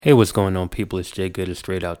Hey, what's going on, people? It's Jay Good of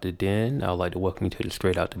Straight Out the Den. I'd like to welcome you to the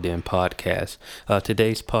Straight Out the Den podcast.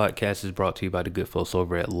 Today's podcast is brought to you by the good folks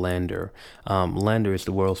over at Lander. Lander is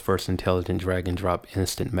the world's first intelligent drag and drop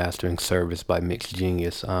instant mastering service by Mixed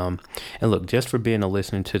Genius. And look, just for being a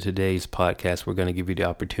listener to today's podcast, we're going to give you the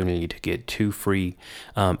opportunity to get 2 free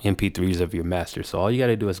MP3s of your master. So all you got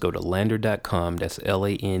to do is go to lander.com. That's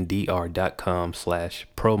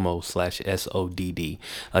LANDR.com/promo/SODD.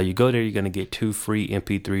 You go there, you're going to get 2 free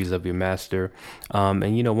MP3s of your master.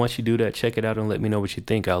 And once you do that, check it out and let me know what you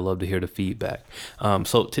think. I'd love to hear the feedback.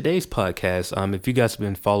 So today's podcast, if you guys have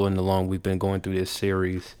been following along, we've been going through this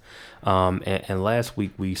series. And last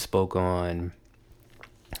week we spoke on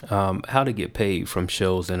how to get paid from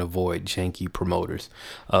shows and avoid janky promoters.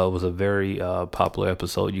 It was a very popular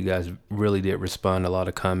episode. You guys really did respond. A lot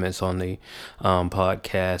of comments on the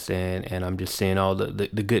podcast, and I'm just seeing all the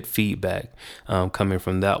good feedback coming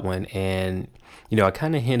from that one. And I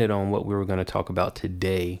kind of hinted on what we were going to talk about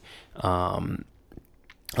today a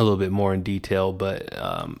little bit more in detail, but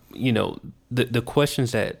the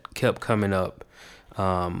questions that kept coming up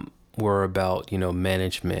were about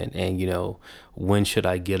management and when should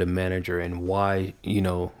I get a manager and why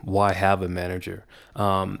have a manager.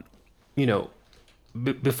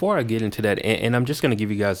 Before I get into that, and I'm just going to give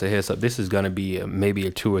you guys a heads up, this is going to be maybe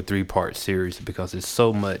a 2 or 3 part series because there's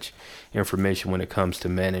so much information when it comes to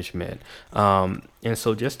management. And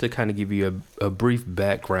so just to kind of give you a brief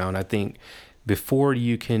background, I think before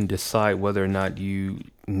you can decide whether or not you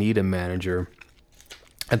need a manager,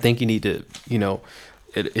 I think you need to,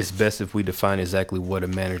 it's best if we define exactly what a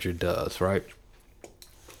manager does, right?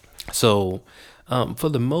 So for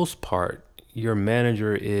the most part, your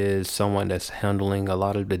manager is someone that's handling a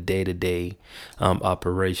lot of the day-to-day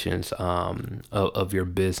operations of your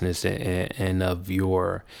business and of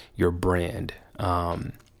your brand.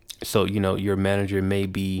 So your manager may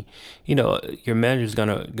be, your manager's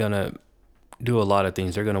gonna do a lot of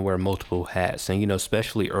things. They're gonna wear multiple hats, and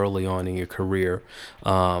especially early on in your career.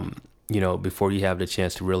 Before you have the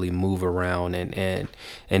chance to really move around and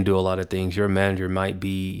do a lot of things, your manager might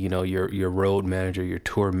be, your road manager, your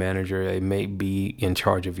tour manager. They may be in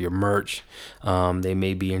charge of your merch. They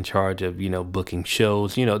may be in charge of, booking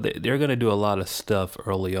shows. They're going to do a lot of stuff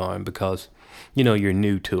early on because, you're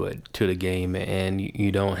new to the game, and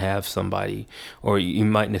you don't have somebody, or you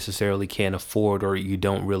might necessarily can't afford, or you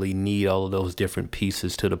don't really need all of those different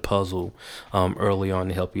pieces to the puzzle early on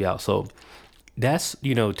to help you out. So that's,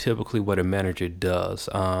 typically what a manager does.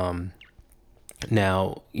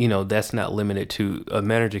 Now, that's not limited to, a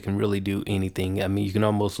manager can really do anything. I mean, you can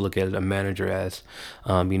almost look at a manager as,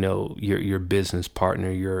 your business partner,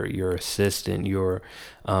 your assistant, your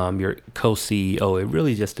co-CEO. It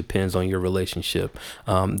really just depends on your relationship.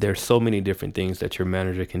 There's so many different things that your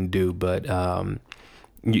manager can do, but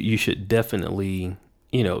you should definitely,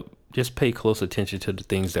 just pay close attention to the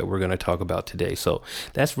things that we're going to talk about today. So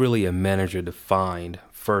that's really a manager defined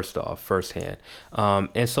firsthand.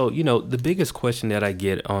 And so, the biggest question that I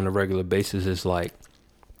get on a regular basis is like,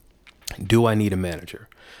 do I need a manager?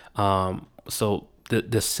 So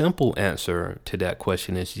the simple answer to that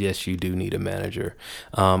question is yes, you do need a manager.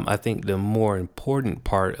 I think the more important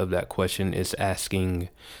part of that question is asking,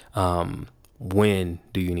 when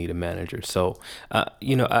do you need a manager? So,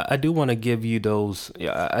 I do want to give you those.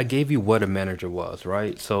 I gave you what a manager was,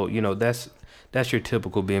 right? So, that's your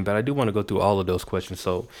typical being, but I do want to go through all of those questions.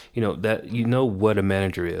 So, that what a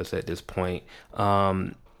manager is at this point.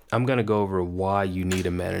 I'm going to go over why you need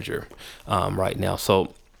a manager right now.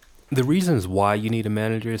 So, the reasons why you need a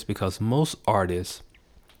manager is because most artists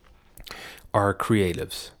are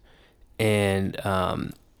creatives, and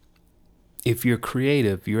if you're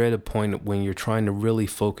creative, you're at a point when you're trying to really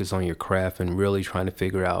focus on your craft and really trying to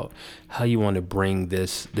figure out how you want to bring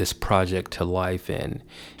this project to life. And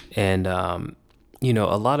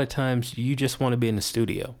a lot of times you just want to be in the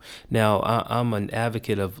studio. Now, I'm an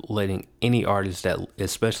advocate of letting any artist, that,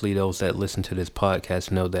 especially those that listen to this podcast,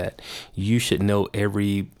 know that you should know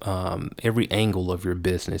every angle of your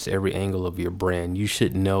business, every angle of your brand. You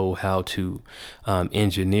should know how to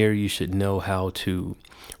engineer. You should know how to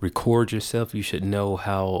record yourself. You should know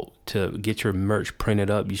how to get your merch printed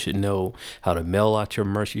up. You should know how to mail out your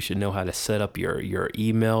merch. You should know how to set up your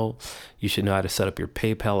email. You should know how to set up your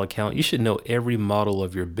PayPal account. You should know every model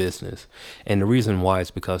of your business. And the reason why is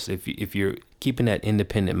because if you're keeping that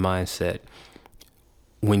independent mindset,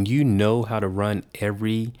 when you know how to run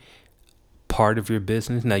every part of your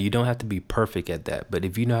business, now you don't have to be perfect at that, but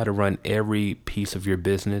if you know how to run every piece of your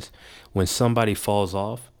business, when somebody falls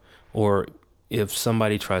off, or if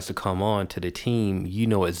somebody tries to come on to the team, you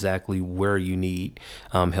know exactly where you need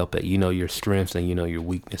help at. You know your strengths and you know your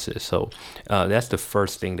weaknesses. So that's the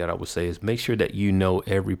first thing that I would say is make sure that you know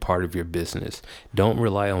every part of your business. Don't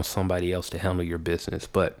rely on somebody else to handle your business.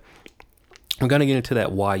 But I'm going to get into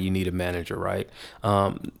that why you need a manager, right?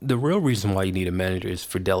 The real reason why you need a manager is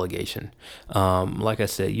for delegation. Like I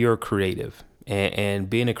said, you're a creative, and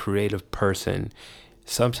being a creative person,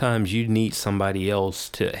 sometimes you need somebody else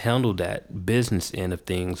to handle that business end of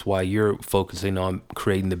things while you're focusing on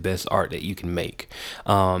creating the best art that you can make.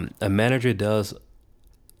 A manager does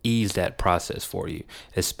ease that process for you,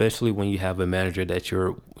 especially when you have a manager that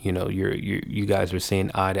you guys are seeing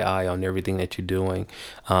eye to eye on everything that you're doing.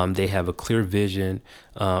 They have a clear vision,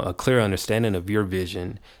 a clear understanding of your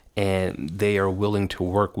vision, and they are willing to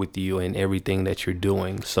work with you in everything that you're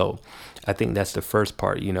doing. So I think that's the first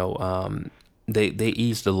part. They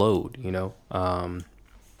ease the load.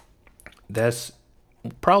 That's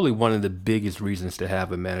probably one of the biggest reasons to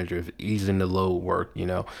have a manager, is easing the load work.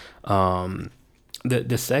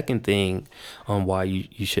 The second thing on why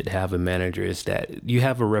you should have a manager is that you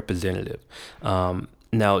have a representative.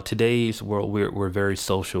 Now, today's world, we're very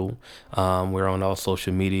social. We're on all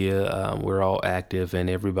social media. We're all active, and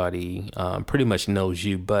everybody pretty much knows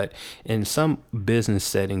you. But in some business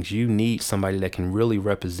settings, you need somebody that can really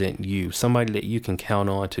represent you, somebody that you can count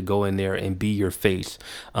on to go in there and be your face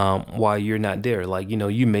while you're not there. Like,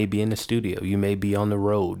 you may be in the studio, you may be on the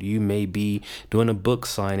road, you may be doing a book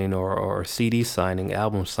signing or CD signing,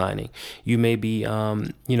 album signing. You may be,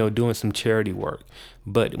 doing some charity work.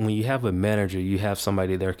 But when you have a manager, you have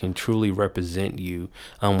somebody that can truly represent you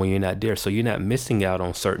when you're not there. So you're not missing out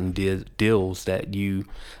on certain deals that you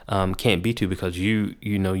can't be to because you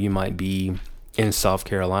might be in South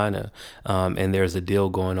Carolina and there's a deal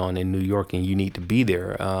going on in New York and you need to be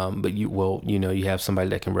there. But you have somebody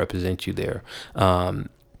that can represent you there.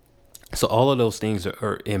 So all of those things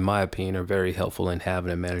are, in my opinion, are very helpful in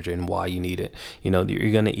having a manager and why you need it.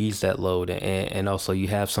 You're going to ease that load, and also you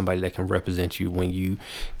have somebody that can represent you when you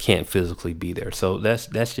can't physically be there. So that's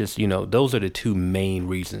just, those are the two main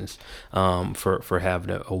reasons for having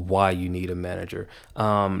a why you need a manager.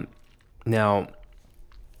 Now,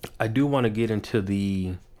 I do want to get into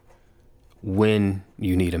the when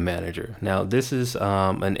you need a manager. Now, this is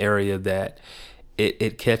an area that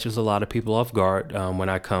it catches a lot of people off guard when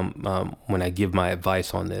I give my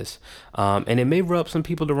advice on this, and it may rub some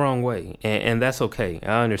people the wrong way, and that's okay.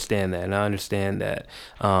 I understand that, and I understand that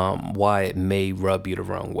why it may rub you the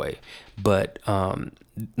wrong way. But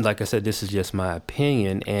like I said, this is just my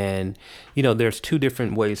opinion, and there's two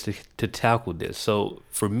different ways to tackle this. So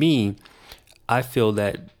for me, I feel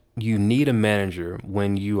that you need a manager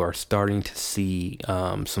when you are starting to see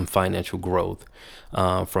some financial growth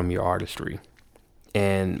from your artistry.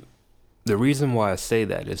 And the reason why I say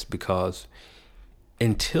that is because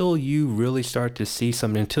until you really start to see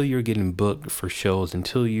something, until you're getting booked for shows,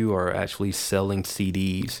 until you are actually selling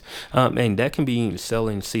CDs, and that can be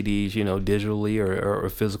selling CDs, digitally or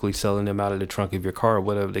physically selling them out of the trunk of your car, or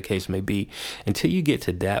whatever the case may be, until you get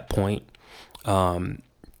to that point,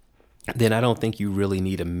 then I don't think you really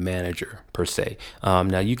need a manager per se.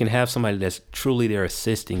 Now you can have somebody that's truly there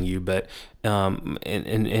assisting you, but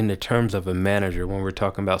in the terms of a manager, when we're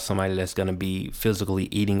talking about somebody that's going to be physically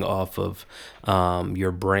eating off of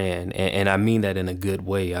your brand, and I mean that in a good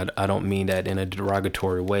way. I don't mean that in a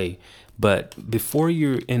derogatory way. But before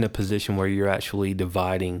you're in a position where you're actually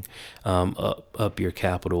dividing up your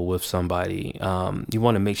capital with somebody, you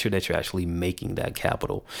want to make sure that you're actually making that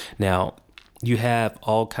capital. Now, you have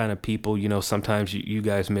all kind of people, sometimes you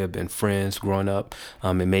guys may have been friends growing up.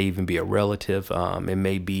 It may even be a relative. It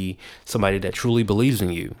may be somebody that truly believes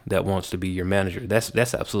in you that wants to be your manager.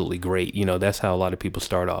 That's absolutely great. That's how a lot of people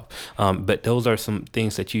start off. But those are some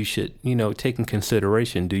things that you should, take in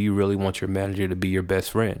consideration. Do you really want your manager to be your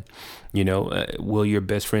best friend? Will your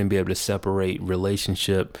best friend be able to separate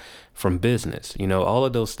relationship from business? All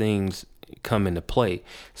of those things come into play.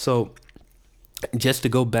 So just to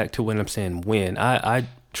go back to what I'm saying, I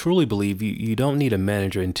truly believe you don't need a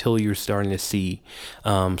manager until you're starting to see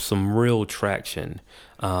some real traction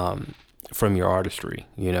from your artistry,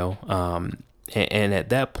 and at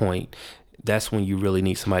that point, that's when you really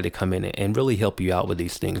need somebody to come in and really help you out with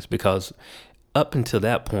these things, because up until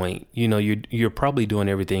that point, you're probably doing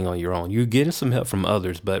everything on your own. You're getting some help from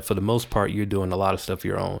others, but for the most part, you're doing a lot of stuff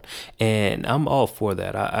your own. And I'm all for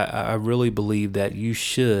that. I really believe that you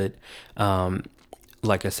should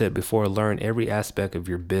like I said before, learn every aspect of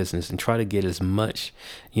your business and try to get as much,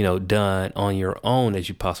 done on your own as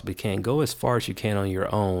you possibly can. Go as far as you can on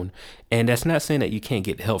your own. And that's not saying that you can't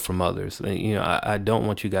get help from others. I don't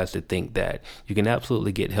want you guys to think that. You can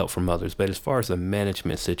absolutely get help from others. But as far as a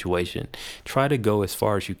management situation, try to go as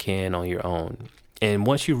far as you can on your own. And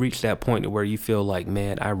once you reach that point where you feel like,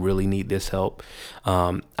 man, I really need this help.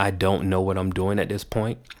 I don't know what I'm doing at this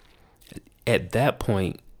point. At that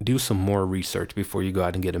point, do some more research before you go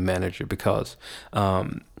out and get a manager, because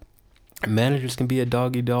managers can be a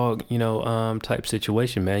doggy dog, type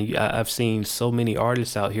situation, man. I've seen so many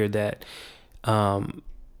artists out here that,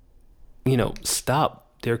 stop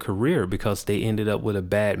their career because they ended up with a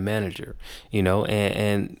bad manager,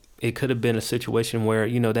 and it could have been a situation where,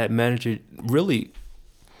 that manager really,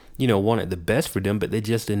 wanted the best for them, but they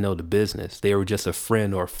just didn't know the business. They were just a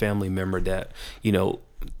friend or a family member that,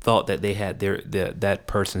 thought that they had that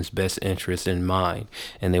person's best interest in mind,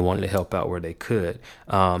 and they wanted to help out where they could.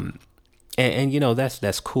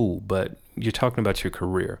 That's cool, but you're talking about your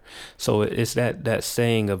career. So it's that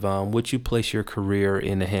saying of, would you place your career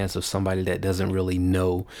in the hands of somebody that doesn't really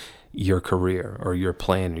know your career or your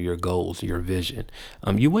plan or your goals or your vision?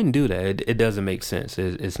 You wouldn't do that. It doesn't make sense.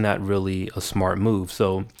 It's not really a smart move.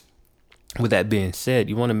 So with that being said,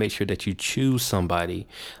 you want to make sure that you choose somebody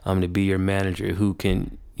to be your manager who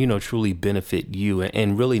can, truly benefit you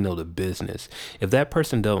and really know the business. If that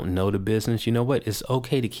person don't know the business, you know what? It's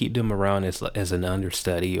okay to keep them around as an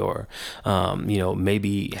understudy, or,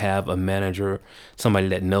 maybe have a manager, somebody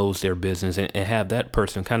that knows their business, and have that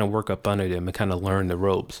person kind of work up under them and kind of learn the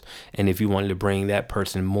ropes. And if you wanted to bring that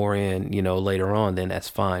person more in, later on, then that's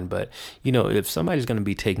fine. But, if somebody's going to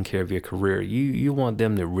be taking care of your career, you want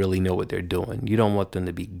them to really know what they're doing. You don't want them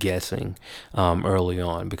to be guessing early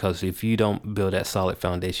on, because if you don't build that solid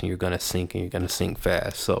foundation, you're going to sink, and you're going to sink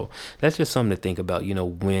fast. So that's just something to think about,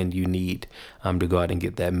 when you need to go out and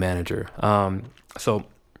get that manager. So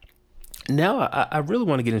now I really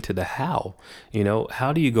want to get into the how.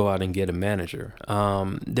 How do you go out and get a manager?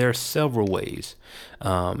 There are several ways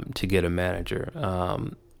to get a manager.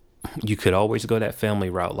 You could always go that family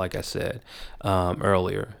route, like I said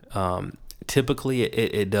earlier. Typically,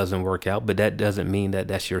 it doesn't work out, but that doesn't mean that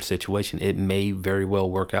that's your situation. It may very well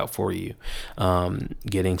work out for you,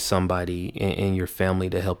 getting somebody in your family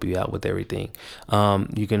to help you out with everything.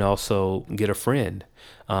 You can also get a friend,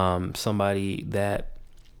 somebody that,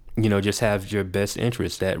 just have your best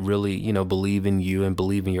interest, that really, believe in you and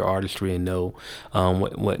believe in your artistry and know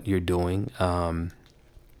what you're doing.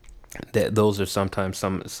 That those are sometimes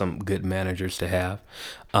some good managers to have.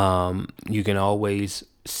 You can always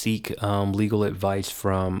seek legal advice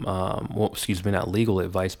from not legal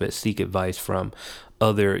advice, but seek advice from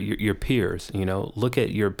other your peers. Look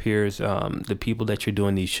at your peers, the people that you're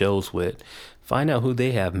doing these shows with. Find out who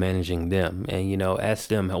they have managing them, and ask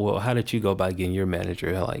them, well, how did you go about getting your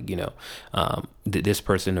manager? Like, did this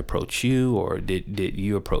person approach you, or did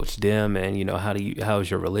you approach them? And how's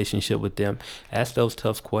your relationship with them? Ask those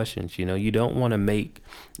tough questions. You don't want to make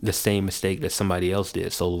the same mistake that somebody else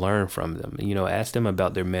did, so learn from them. Ask them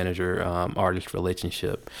about their manager artist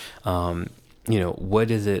relationship. What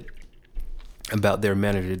is it about their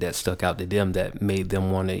manager that stuck out to them that made them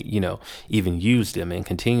want to, even use them and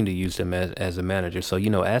continue to use them as a manager? So,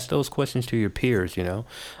 ask those questions to your peers, and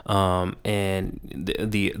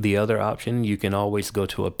the other option, you can always go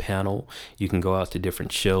to a panel. You can go out to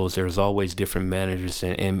different shows. There's always different managers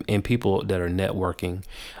and people that are networking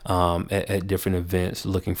at different events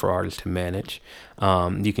looking for artists to manage.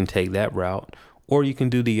 You can take that route. Or you can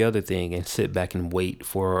do the other thing and sit back and wait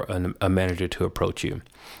for a manager to approach you.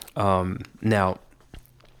 Now,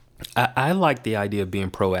 I like the idea of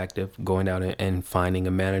being proactive, going out and finding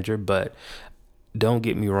a manager, but don't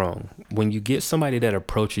get me wrong. When you get somebody that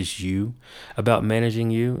approaches you about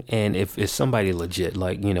managing you, and if it's somebody legit,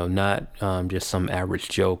 like, not just some average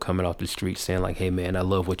Joe coming off the street saying like, hey man, I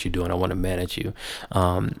love what you're doing, I want to manage you.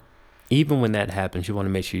 Even when that happens, you want to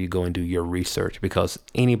make sure you go and do your research, because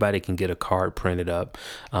anybody can get a card printed up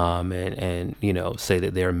and say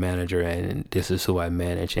that they're a manager and this is who I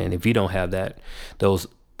manage. And if you don't have those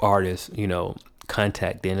artists,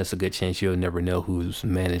 contact, then it's a good chance you'll never know who's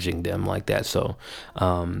managing them like that. So,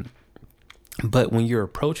 but when you're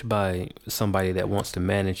approached by somebody that wants to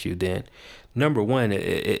manage you, then Number one,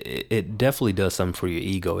 it definitely does something for your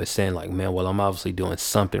ego. It's saying like, man, well, I'm obviously doing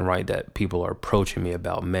something right that people are approaching me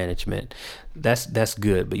about management. That's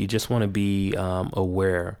good, but you just want to be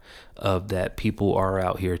aware of that. People are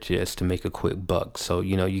out here just to make a quick buck. So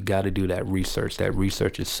you got to do that research. That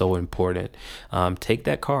research is so important. Take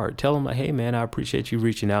that card. Tell them like, hey man, I appreciate you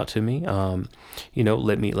reaching out to me.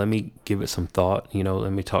 Let me give it some thought.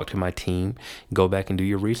 Let me talk to my team. Go back and do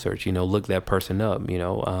your research. Look that person up.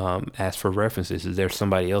 Ask for references. Is there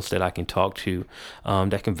somebody else that I can talk to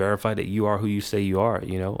that can verify that you are who you say you are?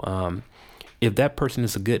 If that person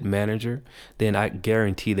is a good manager, then I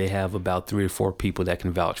guarantee they have about 3 or 4 people that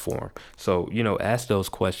can vouch for them. So, ask those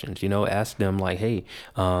questions, ask them like, hey,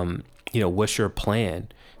 what's your plan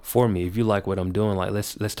for me? If you like what I'm doing, like,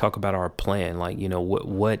 let's talk about our plan. Like,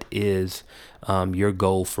 what is your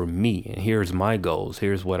goal for me? And here's my goals.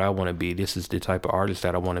 Here's what I want to be. This is the type of artist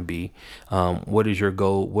that I want to be. What is your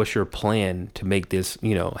goal? What's your plan to make this,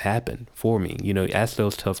 happen for me? Ask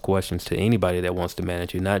those tough questions to anybody that wants to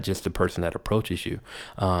manage you, not just the person that approaches you.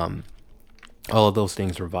 All of those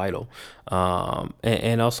things are vital.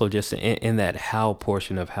 And also just in that how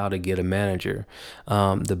portion of how to get a manager,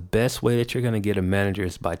 the best way that you're going to get a manager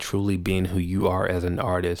is by truly being who you are as an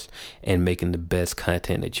artist and making the best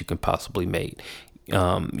content that you can possibly make.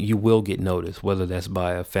 You will get noticed, whether that's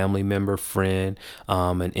by a family member, friend,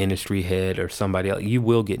 an industry head, or somebody else. You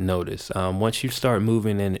will get noticed. Once you start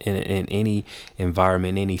moving in any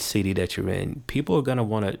environment, any city that you're in, people are going to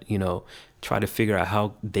want to, try to figure out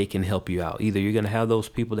how they can help you out. Either you're going to have those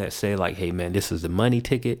people that say like, hey man, this is the money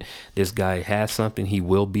ticket. This guy has something. He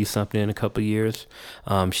will be something in a couple of years.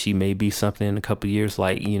 She may be something in a couple of years.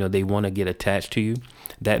 Like, they want to get attached to you.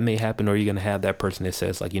 That may happen. Or you're going to have that person that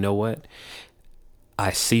says like, you know what?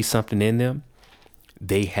 I see something in them.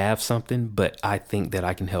 They have something, but I think that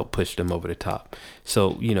I can help push them over the top.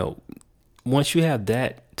 So, once you have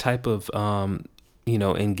that type of,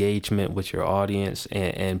 engagement with your audience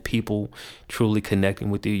and people truly connecting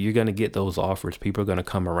with you, you're going to get those offers. People are going to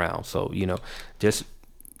come around. So, just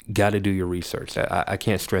got to do your research. I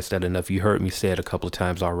can't stress that enough. You heard me say it a couple of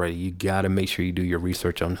times already. You got to make sure you do your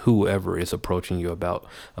research on whoever is approaching you about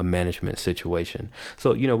a management situation.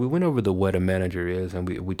 So, we went over what a manager is, and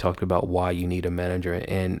we talked about why you need a manager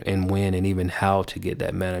and when and even how to get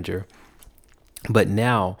that manager. But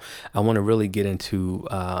now I want to really get into,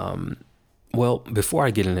 well, before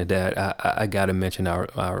I get into that, I got to mention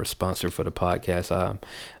our sponsor for the podcast.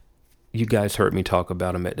 You guys heard me talk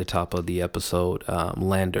about them at the top of the episode,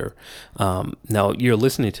 LANDR. Now, you're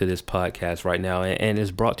listening to this podcast right now, and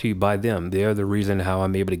it's brought to you by them. They're the reason how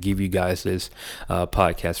I'm able to give you guys this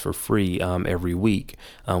podcast for free every week,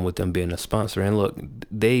 with them being a sponsor. And look,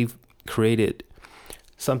 they've created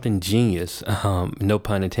something genius, no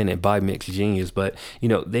pun intended, by Mix Genius, but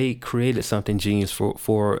they created something genius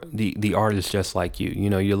for the artists just like you.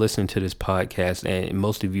 You're listening to this podcast, and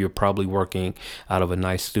most of you are probably working out of a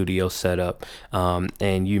nice studio setup,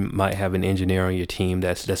 and you might have an engineer on your team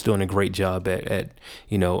that's doing a great job at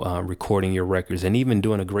recording your records, and even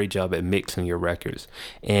doing a great job at mixing your records.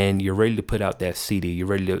 And you're ready to put out that CD, you're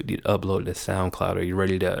ready to upload it to SoundCloud, or you're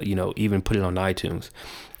ready to even put it on iTunes,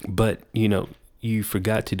 but you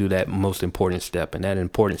forgot to do that most important step, and that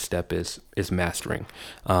important step is mastering.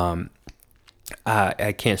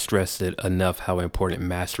 I can't stress it enough how important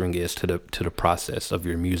mastering is to the process of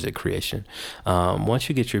your music creation. Once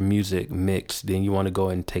you get your music mixed, then you want to go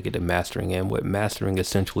and take it to mastering. And what mastering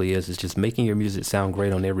essentially is just making your music sound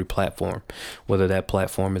great on every platform, whether that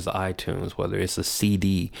platform is iTunes, whether it's a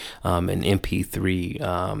CD, an MP3,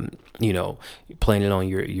 playing it on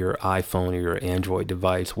your iPhone or your Android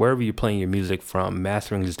device, wherever you're playing your music from.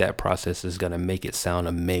 Mastering is that process is going to make it sound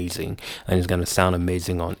amazing, and it's going to sound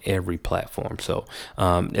amazing on every platform. So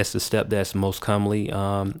that's the step that's most commonly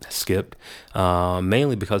skipped,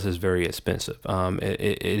 mainly because it's very expensive.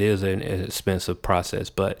 It is an expensive process,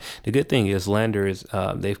 but the good thing is LANDR is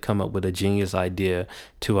they've come up with a genius idea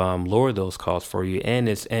to lower those costs for you, and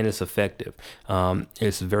it's effective.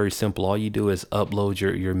 It's very simple. All you do is upload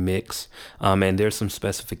your mix, and there's some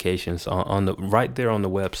specifications on the right there on the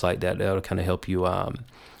website that'll kind of help you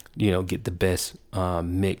get the best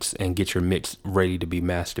mix and get your mix ready to be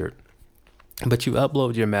mastered. But you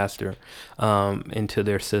upload your master into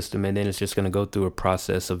their system, and then it's just going to go through a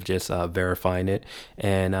process of just verifying it.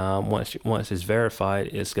 And once it's verified,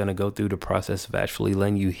 it's going to go through the process of actually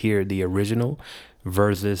letting you hear the original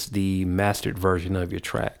versus the mastered version of your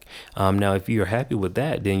track. Now, if you're happy with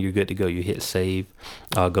that, then you're good to go. You hit save,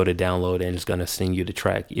 go to download, and it's going to send you the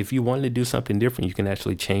track. If you wanted to do something different, you can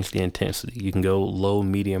actually change the intensity. You can go low,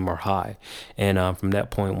 medium, or high. And from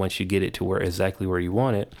that point, once you get it to exactly where you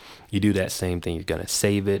want it, you do that same thing. You're going to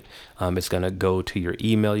save it. It's going to go to your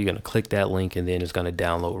email. You're going to click that link, and then it's going to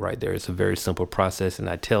download right there. It's a very simple process. And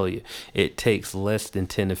I tell you, it takes less than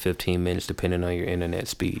 10 to 15 minutes, depending on your internet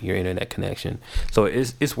speed, your internet connection. So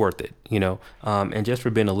it's worth it, and just for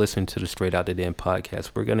being a listener to the Straight Out the Den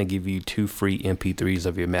podcast, we're going to give you 2 free MP3s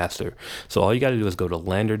of your master. So all you got to do is go to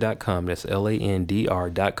landr.com. That's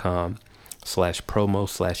LANDR.com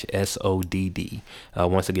 /promo/SODD.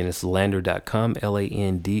 Once again, it's landr.com,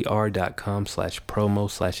 LANDR.com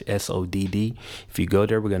 /promo/SODD. If you go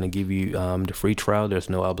there, we're going to give you the free trial. There's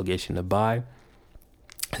no obligation to buy.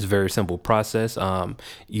 It's a very simple process.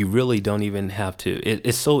 You really don't even have to.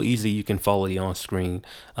 It's so easy. You can follow the on-screen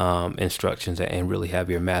instructions and really have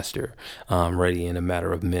your master ready in a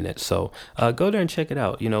matter of minutes. So go there and check it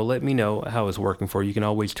out. Let me know how it's working for you. You can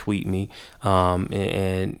always tweet me,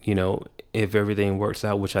 and if everything works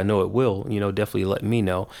out, which I know it will, definitely let me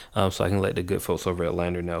know, so I can let the good folks over at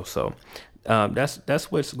Lander know. So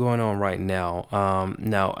that's what's going on right now.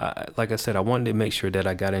 Like I said, I wanted to make sure that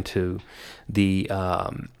I got into the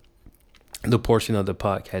portion of the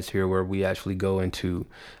podcast here where we actually go into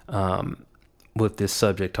with this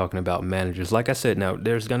subject, talking about managers. Like I said, now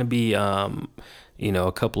there's going to be a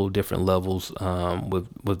couple of different levels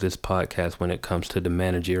with this podcast when it comes to the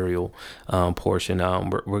managerial portion.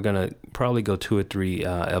 We're going to probably go 2 or 3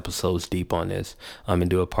 episodes deep on this and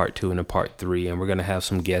do a part 2 and a part 3. And we're going to have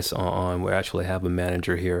some guests on. We actually have a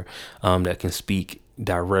manager here that can speak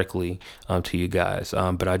directly to you guys.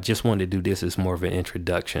 But I just wanted to do this as more of an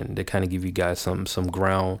introduction to kind of give you guys some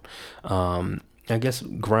ground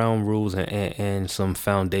ground rules and some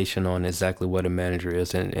foundation on exactly what a manager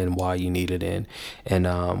is and why you need it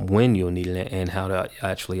and when you'll need it and how to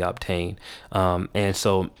actually obtain. And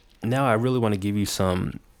so now I really want to give you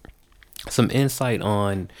some insight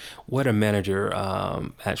on what a manager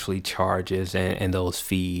actually charges and those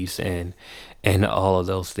fees and all of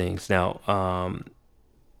those things. Now,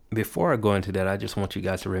 before I go into that, I just want you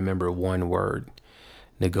guys to remember one word: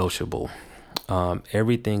 negotiable.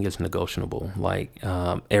 Everything is negotiable,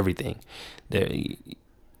 everything.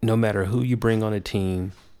 No matter who you bring on a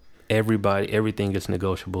team, everything is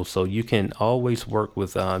negotiable. So you can always work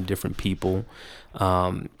with different people,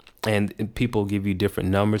 and people give you different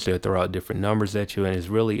numbers. They'll throw out different numbers at you, and it's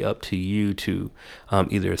really up to you to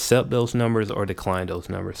either accept those numbers or decline those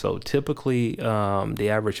numbers. So typically, the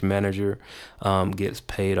average manager gets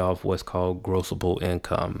paid off what's called grossable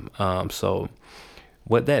income. So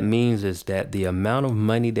what that means is that the amount of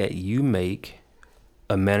money that you make,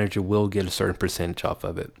 a manager will get a certain percentage off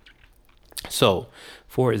of it. So,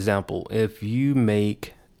 for example, if your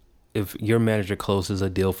manager closes a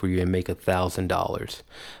deal for you and make $1,000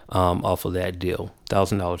 off of that deal,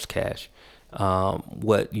 $1,000 cash,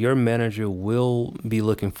 what your manager will be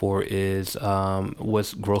looking for is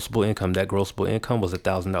what's grossable income. That grossable income was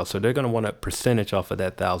 $1,000, so they're going to want a percentage off of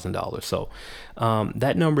that $1,000. So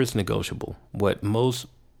that number is negotiable. What most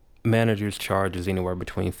managers charge is anywhere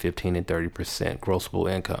between 15 and 30%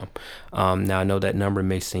 grossable income. Now I know that number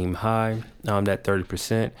may seem high, that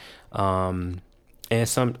 30%.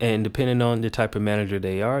 And depending on the type of manager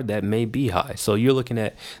they are, that may be high. So you're looking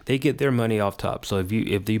at, they get their money off top. So if you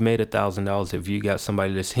made $1,000, if you got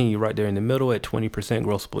somebody that's hitting you right there in the middle at 20%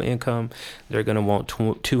 grossable income, they're gonna want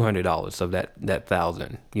 $200 of that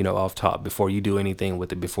 1,000, off top before you do anything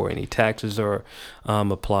with it, before any taxes are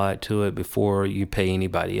applied to it, before you pay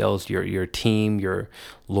anybody else, your team, your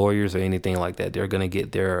lawyers, or anything like that. They're gonna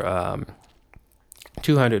get their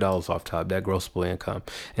 $200 off top, that grossable income.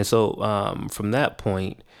 And so from that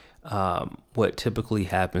point, what typically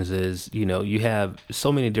happens is, you have so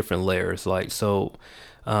many different layers.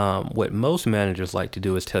 What most managers like to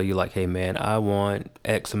do is tell you, hey, man, I want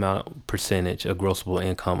X amount percentage of grossable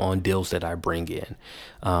income on deals that I bring in.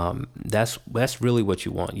 That's really what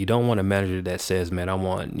you want. You don't want a manager that says, man, I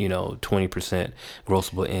want, 20%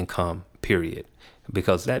 grossable income, period.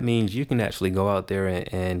 Because that means you can actually go out there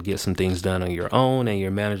and get some things done on your own, and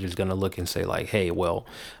your manager's going to look and say hey, well,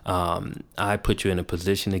 I put you in a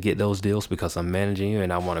position to get those deals because I'm managing you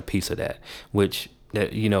and I want a piece of that, which,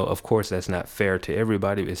 of course, that's not fair to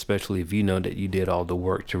everybody, especially if you know that you did all the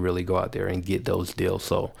work to really go out there and get those deals.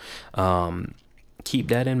 So keep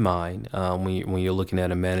that in mind when you're looking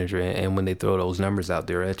at a manager and when they throw those numbers out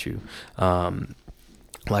there at you.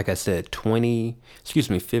 Like I said, 15 to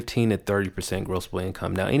 30% grossable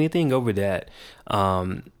income. Now, anything over that,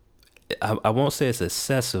 I won't say it's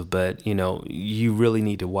excessive, but you really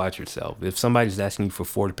need to watch yourself. If somebody's asking you for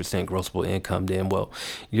 40% grossable income, then well,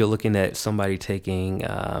 you're looking at somebody taking.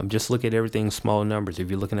 Just look at everything small numbers. If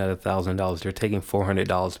you're looking at $1,000, they're taking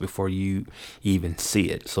 $400 before you even see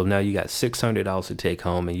it. So now you got $600 to take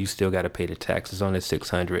home, and you still got to pay the taxes on the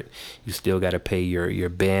 600. You still got to pay your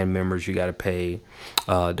band members. You got to pay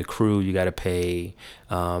the crew. You got to pay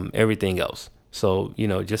everything else. So,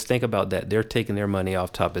 just think about that. They're taking their money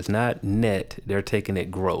off top. It's not net, they're taking it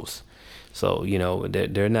gross. So,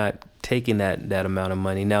 they're not taking that amount of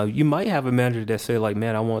money. Now, you might have a manager that say like,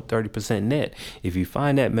 man, I want 30% net. If you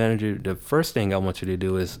find that manager, the first thing I want you to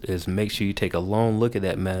do is make sure you take a long look at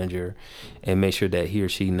that manager and make sure that he or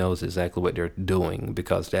she knows exactly what they're doing,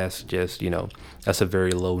 because that's just, that's a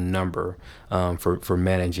very low number for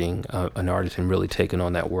managing an artist and really taking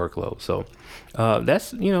on that workload. So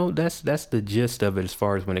that's the gist of it as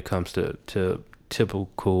far as when it comes to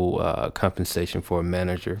typical compensation for a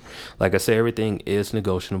manager. Like I say, everything is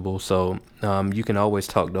negotiable, so you can always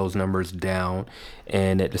talk those numbers down,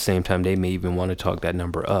 and at the same time they may even want to talk that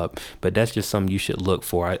number up, but that's just something you should look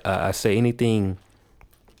for. I say anything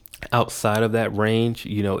outside of that range,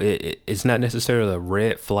 it's not necessarily a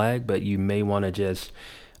red flag, but you may want to just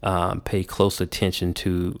pay close attention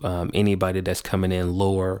to anybody that's coming in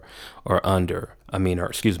lower or under, or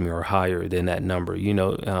excuse me, or higher than that number.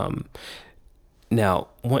 Now,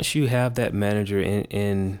 once you have that manager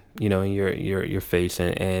in your face,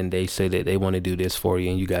 and they say that they want to do this for you,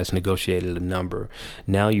 and you guys negotiated a number,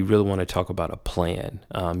 now you really want to talk about a plan.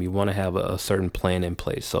 You want to have a certain plan in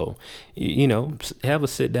place. So, have a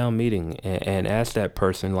sit down meeting and ask that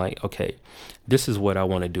person like, okay, this is what I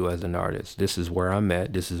want to do as an artist. This is where I'm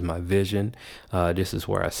at. This is my vision. This is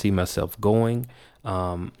where I see myself going.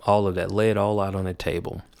 All of that, lay it all out on the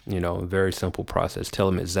table. Very simple process. Tell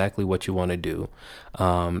them exactly what you want to do,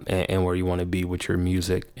 and where you want to be with your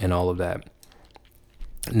music and all of that.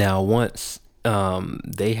 Now, once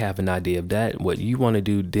they have an idea of that, what you want to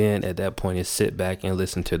do then at that point is sit back and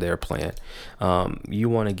listen to their plan. You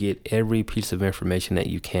want to get every piece of information that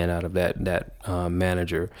you can out of that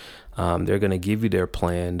manager. They're going to give you their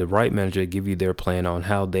plan. The right manager give you their plan on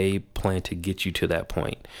how they plan to get you to that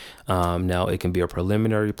point. Now, it can be a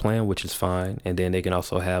preliminary plan, which is fine. And then they can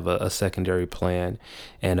also have a secondary plan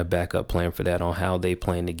and a backup plan for that on how they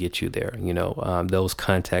plan to get you there. Those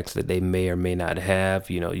contacts that they may or may not have,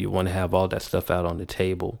 you want to have all that stuff out on the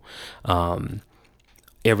table.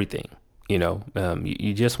 Everything.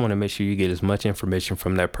 You just want to make sure you get as much information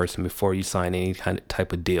from that person before you sign any kind of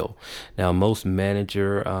type of deal. Now, most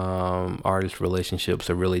manager artist relationships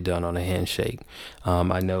are really done on a handshake.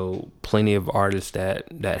 I know plenty of artists that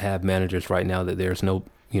have managers right now that there's no,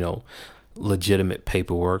 legitimate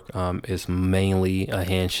paperwork. It's mainly a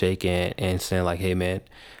handshake and saying like, hey man,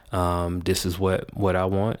 this is what I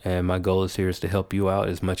want, and my goal is here is to help you out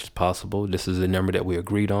as much as possible. This is the number that we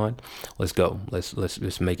agreed on. Let's go.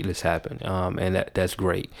 Let's make this happen. And that's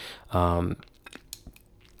great.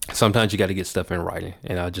 Sometimes you got to get stuff in writing,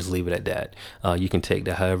 and I'll just leave it at that. You can take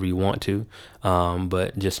that however you want to,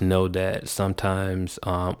 but just know that sometimes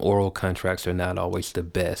oral contracts are not always the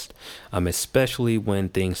best, especially when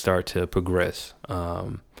things start to progress.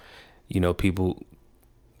 People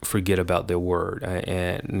forget about their word,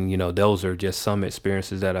 and those are just some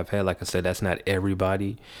experiences that I've had. Like I said, that's not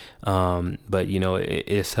everybody, but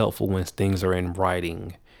it's helpful when things are in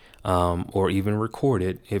writing, or even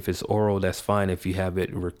recorded. If it's oral, that's fine if you have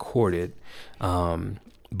it recorded,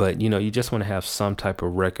 but you just want to have some type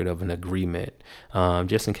of record of an agreement,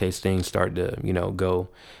 just in case things start to go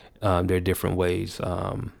their different ways,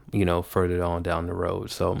 further on down the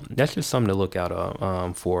road. So that's just something to look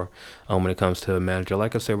out for when it comes to a manager.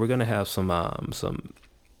 Like I said, we're going to have some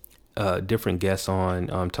different guests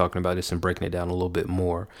on talking about this and breaking it down a little bit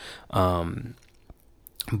more.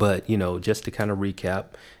 But, just to kind of recap,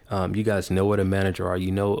 you guys know what a manager are,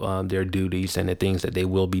 their duties and the things that they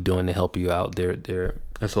will be doing to help you out.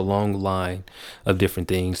 That's a long line of different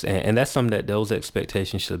things. And that's something that those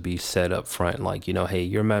expectations should be set up front. Like, hey,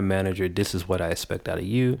 you're my manager. This is what I expect out of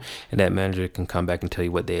you. And that manager can come back and tell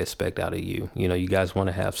you what they expect out of you. You guys want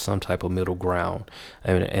to have some type of middle ground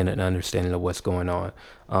and an understanding of what's going on.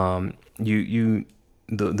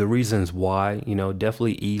 The reasons why,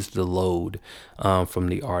 definitely ease the load from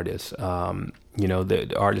the artist.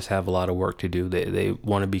 The artists have a lot of work to do. They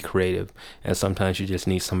want to be creative, and sometimes you just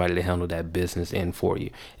need somebody to handle that business end for you.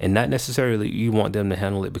 And not necessarily you want them to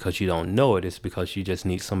handle it because you don't know it. It's because you just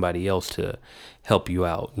need somebody else to help you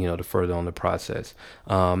out, to further on the process.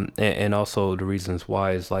 And also the reasons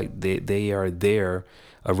why is like they are there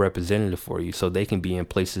a representative for you, so they can be in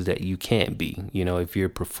places that you can't be. If you're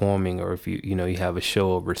performing, or if you have a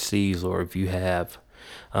show overseas, or if you have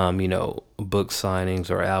book signings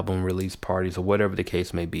or album release parties or whatever the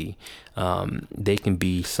case may be, they can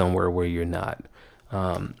be somewhere where you're not.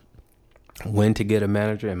 When to get a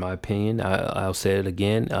manager, in my opinion, I'll say it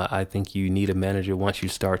again. I think you need a manager once you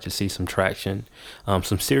start to see some traction,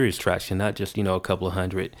 some serious traction, not just, a couple of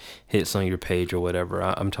hundred hits on your page or whatever.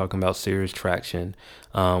 I'm talking about serious traction,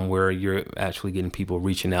 where you're actually getting people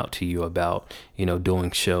reaching out to you about, doing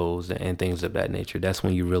shows and things of that nature. That's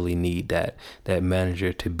when you really need that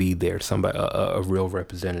manager to be there, somebody, a real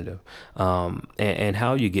representative. And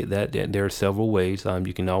how you get that, there are several ways.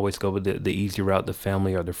 You can always go with the easy route, the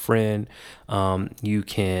family or the friend. You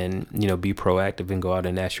can, be proactive and go out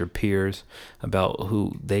and ask your peers about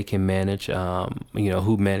who they can manage,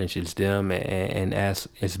 who manages them, and ask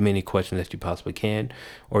as many questions as you possibly can.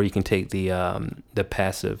 Or you can take the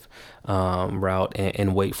passive route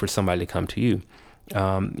and wait for somebody to come to you.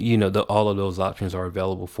 All of those options are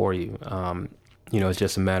available for you. It's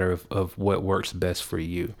just a matter of what works best for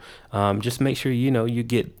you. Just make sure, you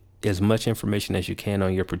get as much information as you can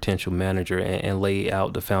on your potential manager, and lay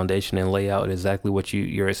out the foundation and lay out exactly what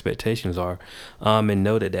your expectations are. And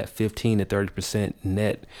know that 15 to 30%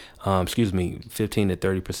 net, 15 to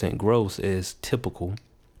 30% gross is typical.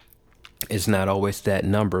 It's not always that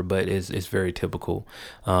number, but it's very typical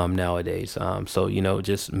nowadays. So,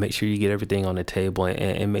 just make sure you get everything on the table,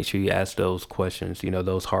 and make sure you ask those questions,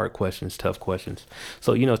 those hard questions, tough questions.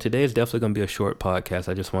 So, today is definitely going to be a short podcast.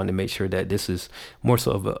 I just wanted to make sure that this is more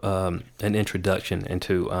so of an introduction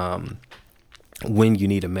into when you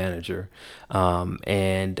need a manager.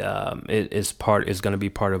 It's going to be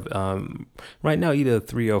part of right now either a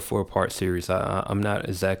 3 or 4 part series. I'm not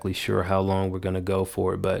exactly sure how long we're going to go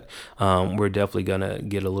for it, but we're definitely going to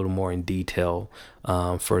get a little more in detail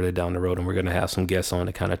further down the road, and we're going to have some guests on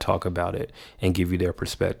to kind of talk about it and give you their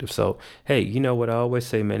perspective. So, hey, you know what I always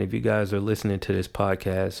say, man, if you guys are listening to this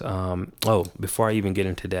podcast, before I even get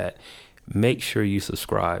into that, make sure you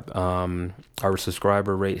subscribe. Our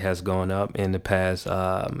subscriber rate has gone up in the past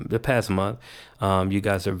month. You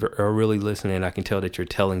guys are really listening. I can tell that you're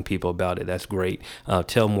telling people about it. That's great.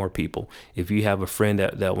 Tell more people. If you have a friend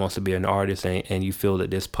that wants to be an artist, and you feel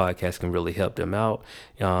that this podcast can really help them out,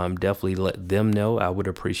 definitely let them know. I would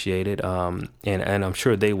appreciate it. And I'm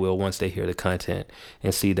sure they will once they hear the content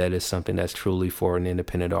and see that it's something that's truly for an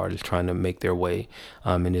independent artist trying to make their way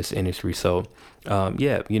in this industry. So,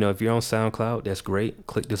 if you're on SoundCloud, that's great.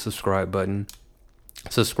 Click the subscribe button.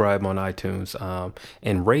 Subscribe on iTunes,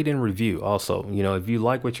 and rate and review. Also, if you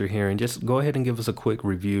like what you're hearing, just go ahead and give us a quick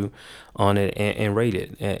review on it, and rate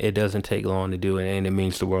it. It doesn't take long to do it, and it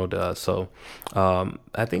means the world to us. So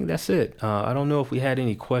I think that's it. I don't know if we had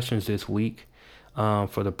any questions this week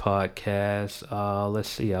for the podcast. Let's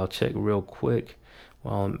see. I'll check real quick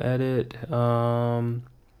while I'm at it. No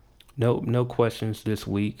questions this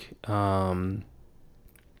week.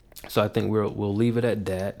 So I think we'll leave it at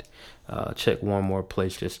that. Check one more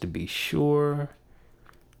place just to be sure.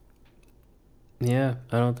 Yeah,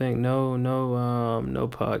 I don't think no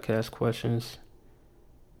podcast questions.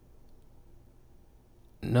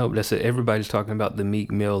 Nope, that's it. Everybody's talking about the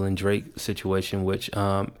Meek Mill and Drake situation, which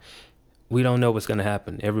we don't know what's going to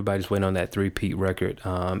happen. Everybody's waiting on that 3-peat record,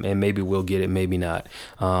 and maybe we'll get it, maybe not.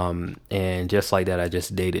 And just like that, I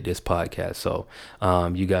just dated this podcast, so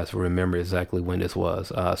you guys will remember exactly when this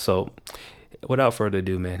was. So without further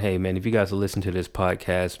ado, man, hey, man, if you guys are listening to this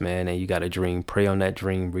podcast, man, and you got a dream, pray on that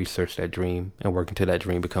dream, research that dream, and work until that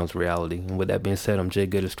dream becomes reality. And with that being said, I'm Jay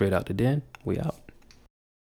Good, straight out the den. We out.